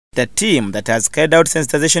The team that has carried out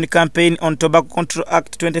sensitization campaign on Tobacco Control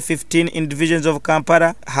Act 2015 in divisions of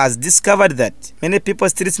Kampala has discovered that many people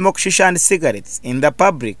still smoke shisha and cigarettes in the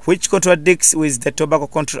public, which contradicts with the Tobacco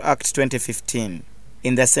Control Act 2015.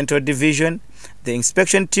 In the Central Division, the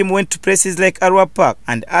inspection team went to places like Arua Park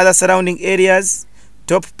and other surrounding areas,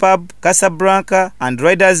 Top Pub, Casablanca, and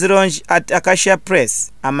Riders Lounge at Acacia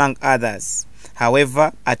Press, among others.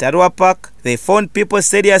 However, at Arua Park, they found people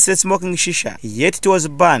seriously smoking shisha, yet it was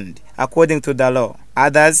banned according to the law.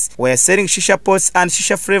 Others were selling shisha pots and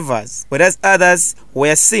shisha flavors, whereas others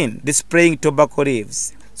were seen displaying tobacco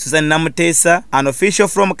leaves. Susan Namutesa, an official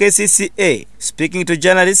from KCCA, speaking to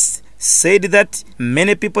journalists, said that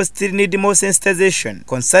many people still need more sensitization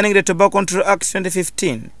concerning the Tobacco Control Act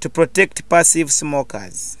 2015 to protect passive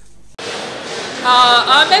smokers.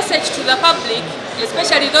 Our message to the public,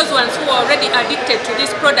 especially those ones who are already addicted to this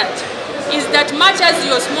product, is that much as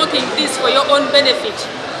you're smoking this for your own benefit,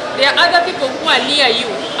 there are other people who are near you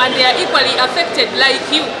and they are equally affected like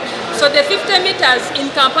you. So the 50 meters in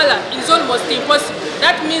Kampala is almost impossible.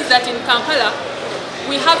 That means that in Kampala,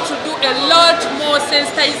 we have to do a lot more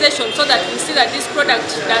sensitization so that we see that this product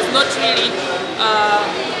does not really,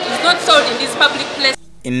 is not sold in this public place.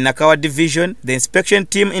 In Nakawa Division, the inspection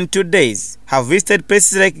team in 2 days have visited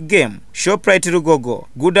places like Game, Shoprite Rugogo,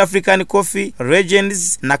 Good African Coffee,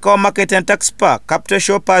 Legends, Nakawa Market and Tax Park, Capital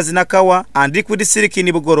Shoppers Nakawa, and Liquid Silk in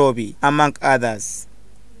Bugorobi, among others.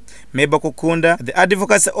 Meba Kukunda, the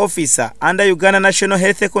advocacy officer under Uganda National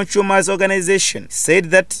Health Consumers Organization,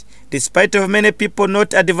 said that despite of many people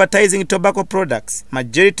not advertising tobacco products,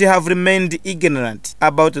 majority have remained ignorant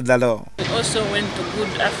about the law. We also went to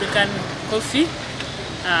Good African Coffee.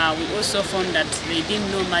 We also found that they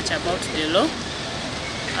didn't know much about the law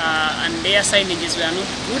and their signages were not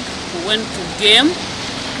good. We went to Game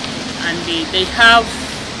and they have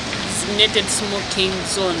designated smoking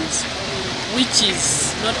zones which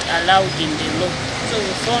is not allowed in the law. So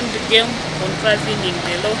we found the Game contravening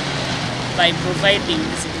the law by providing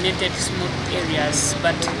designated smoke areas,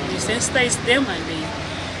 but we sensitized them and they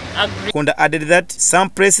agreed. Kunda added that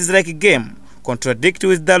some places like Game contradict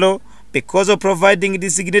with the law because of providing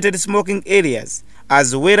designated smoking areas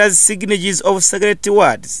as well as signatures of cigarette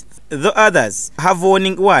words, though others have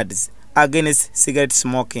warning words against cigarette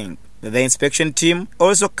smoking. The inspection team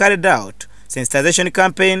also carried out sensitization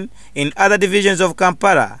campaign in other divisions of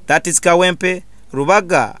Kampala, that is Kawempe,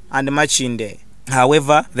 Rubaga and Machinde.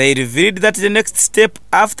 However, they revealed that the next step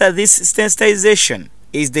after this sensitization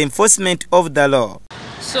is the enforcement of the law.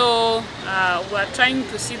 So we are trying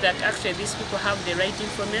to see that actually these people have the right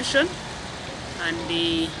information and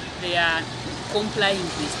they are complying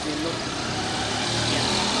with the law.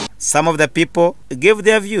 Yeah. Some of the people gave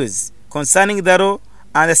their views concerning the law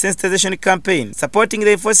and the sensitization campaign supporting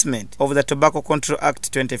the enforcement of the Tobacco Control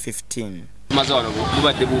Act 2015.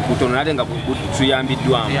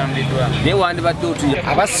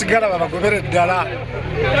 abasigala babagobere ddala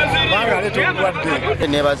kubanga aleeta obulwadde.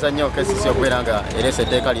 Neebaza nnyo KCCA okubeera nga ereese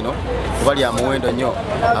etteeka lino kuba lya muwendo nnyo.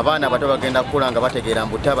 Abaana abato bagenda kukula nga bategeera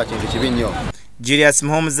mbu ttaba kintu kibi nnyo. Julius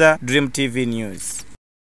Mhomza, Dream TV News.